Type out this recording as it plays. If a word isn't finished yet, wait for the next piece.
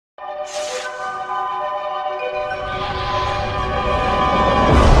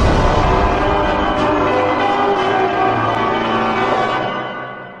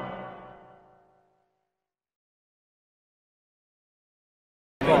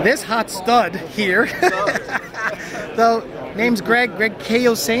this hot stud here. So, name's Greg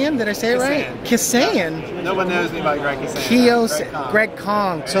Kayosayan. Did I say it right? Kayosayan. No one knows me by Greg Kayosayan. Greg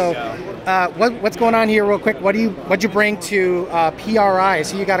Kong. So, what's going on here, real quick? What'd you bring to PRI?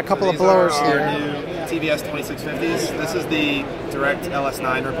 So you got a couple of blowers here. Our new TVS 2650s. This is the direct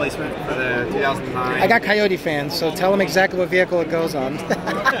LS9 replacement for the 2009. I got Coyote fans, so tell them exactly what vehicle it goes on.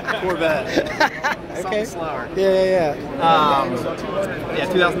 Corvette. Okay. Something slower. Yeah. Yeah,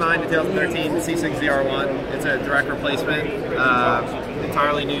 2009 to 2013 C6 ZR1. It's a direct replacement,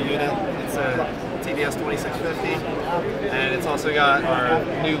 entirely new unit. It's a TVS 2650, and it's also got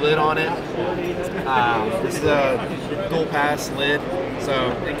our new lid on it. This is a dual pass lid, so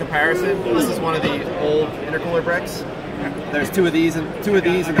in comparison, this is one of the old intercooler bricks. There's two of these in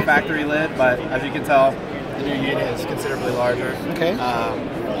the factory lid, but as you can tell, the new unit is considerably larger. Okay.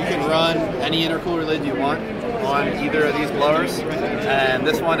 You can run any intercooler lid you want on either of these blowers, and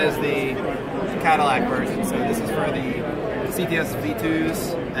this one is the Cadillac version, so this is for the CTSV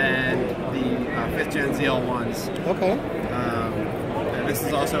 2s and the 5th gen ZL1s. Okay. And this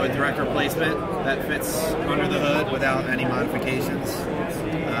is also a direct replacement that fits under the hood without any modifications.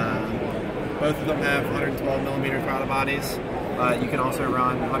 Both of them have 112 millimeter throttle bodies, but you can also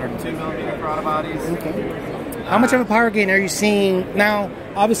run 102 millimeter throttle bodies. Okay. How much of a power gain are you seeing now?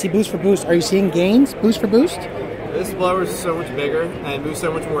 Obviously, boost for boost. Are you seeing gains, boost for boost? This blower is so much bigger and moves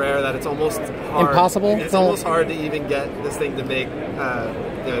so much more air that it's almost hard. Impossible? It's almost hard to even get this thing to make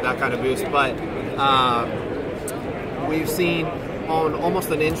that kind of boost. But we've seen on almost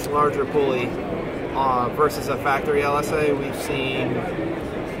an inch larger pulley versus a factory LSA, we've seen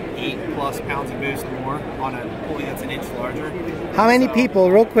 8+ pounds of boost more on a pulley that's an inch larger. How many people,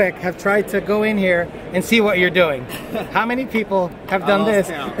 real quick, have tried to go in here and see what you're doing? How many people have done this?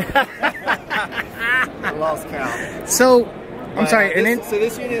 I lost count. So, I'm sorry. So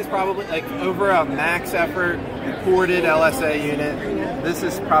this unit is probably like over a max effort ported LSA unit. This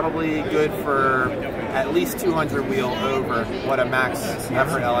is probably good for at least 200 wheel over what a max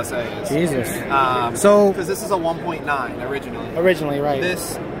effort LSA is. Jesus. So because this is a 1.9 originally. Originally, right.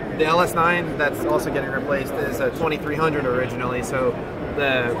 The LS9 that's also getting replaced is a 2300 originally, so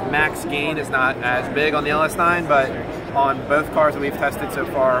the max gain is not as big on the LS9, but on both cars that we've tested so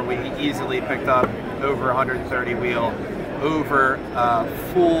far, we easily picked up over 130 wheel over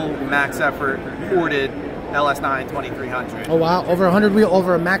full max effort ported LS9 2300. Oh wow, over 100 wheel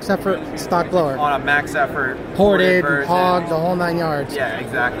over a max effort stock blower. On a max effort ported, hog, the whole 9 yards. Yeah,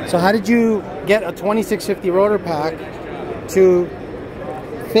 exactly. So how did you get a 2650 rotor pack to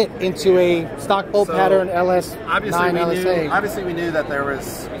fit into a stock bolt pattern LS9 LSA? Obviously we knew that there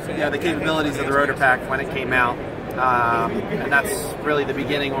was the capabilities of the rotor pack when it came out, and that's really the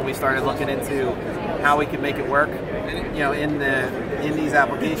beginning when we started looking into how we could make it work in these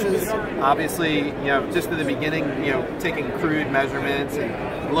applications. Obviously, just in the beginning, taking crude measurements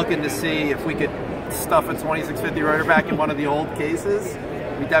and looking to see if we could stuff a 2650 rotor pack in one of the old cases.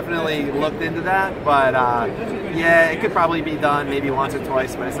 We definitely looked into that, but yeah, it could probably be done maybe once or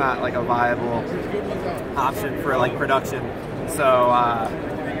twice, but it's not like a viable option for like production. So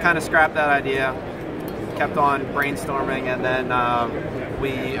kind of scrapped that idea, kept on brainstorming, and then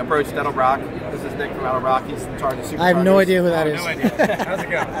we approached Edelbrock. This is Nick from Edelbrock. He's in charge of Superchargers. I have no idea who that is. No idea. How's it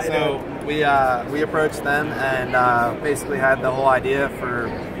going? So we approached them and basically had the whole idea for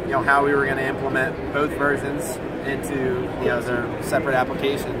how we were going to implement both versions into their separate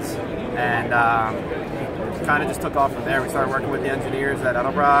applications, and kind of just took off from there. We started working with the engineers at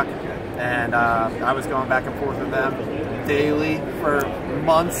Edelbrock, and I was going back and forth with them daily for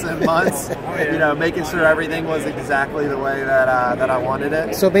months and months, making sure everything was exactly the way that I wanted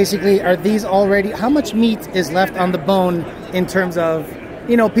it. So basically, are these already? How much meat is left on the bone in terms of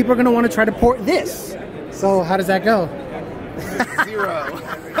people are going to want to try to port this? So how does that go? Zero.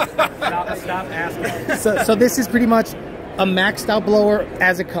 Stop asking. So this is pretty much a maxed out blower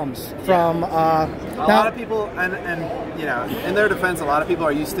as it comes from. A lot of people, and in their defense, a lot of people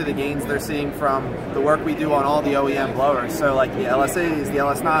are used to the gains they're seeing from the work we do on all the OEM blowers. So like the LSAs, the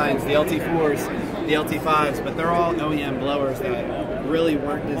LS9s, the LT4s, the LT5s, but they're all OEM blowers that really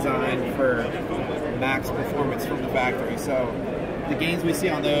weren't designed for max performance from the factory. So the gains we see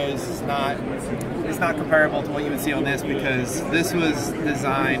on those is not comparable to what you would see on this, because this was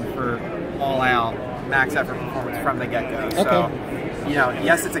designed for all-out max effort performance from the get-go. Okay. So,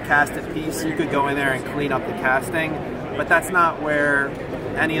 yes, it's a casted piece. You could go in there and clean up the casting, but that's not where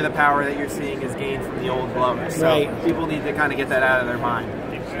any of the power that you're seeing is gained from the old blowers. So right. People need to kind of get that out of their mind.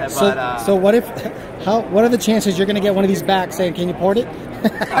 So what are the chances you're going to get one of these back saying, can you port it?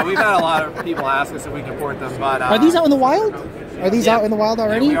 We've had a lot of people ask us if we can port them, but are these out in the wild? Are these out in the wild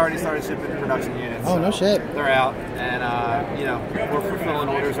already? Yeah, we already started shipping production units. Oh, no shit. They're out, and you know, we're fulfilling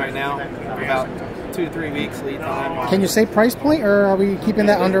orders right now. About 2 to 3 weeks lead time. Can you say price point, or are we keeping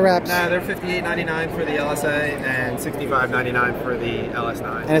that under wraps? Nah, they're $58.99 for the LSA and $65.99 for the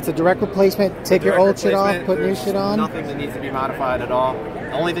LS9. And it's a direct replacement. Take your old shit off, put new shit on. Nothing that needs to be modified at all.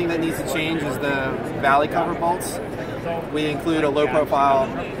 The only thing that needs to change is the valley cover bolts. We include a low-profile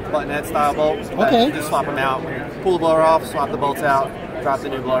buttonhead style bolt. Okay. You just swap them out. Pull the blower off, swap the bolts out, drop the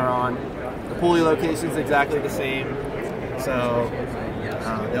new blower on. The pulley location is exactly the same. So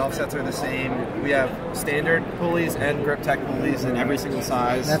the offsets are the same. We have standard pulleys and grip tech pulleys in every single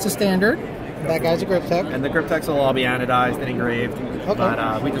size. That's a standard. That guy's a grip tech. And the grip techs will all be anodized and engraved. Okay.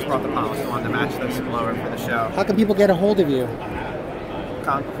 But we just brought the polished one to match this blower for the show. How can people get a hold of you?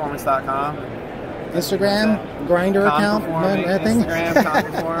 Conperformance.com. Instagram, Grinder account, anything? Instagram,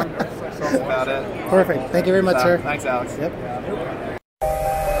 Conperform. That's about it. Perfect. Thank you very much, sir. Thanks, Alex. Yep.